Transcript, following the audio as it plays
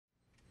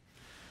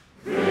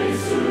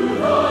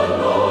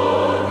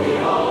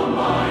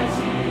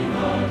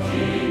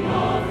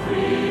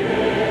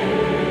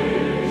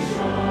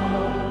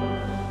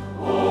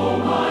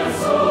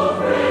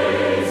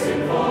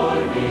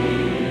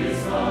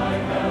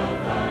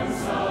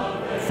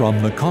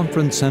From the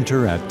Conference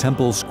Center at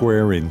Temple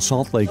Square in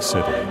Salt Lake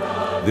City,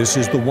 this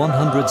is the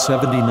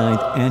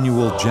 179th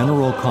Annual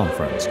General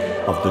Conference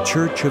of The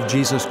Church of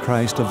Jesus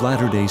Christ of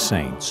Latter-day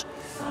Saints,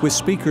 with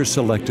speakers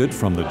selected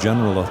from the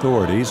general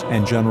authorities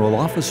and general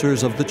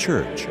officers of the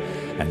church,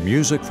 and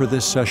music for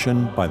this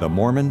session by the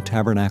Mormon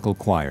Tabernacle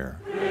Choir.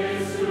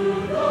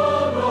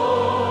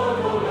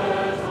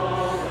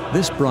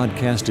 This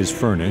broadcast is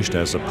furnished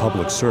as a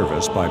public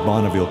service by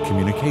Bonneville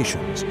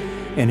Communications.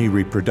 Any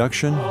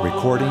reproduction,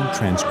 recording,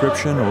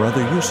 transcription, or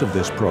other use of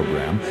this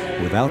program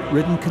without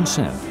written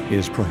consent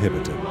is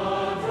prohibited.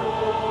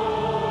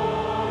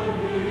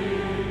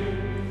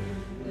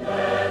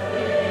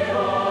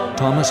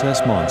 Thomas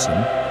S.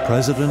 Monson,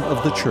 President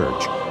of the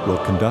Church, will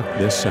conduct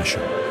this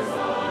session.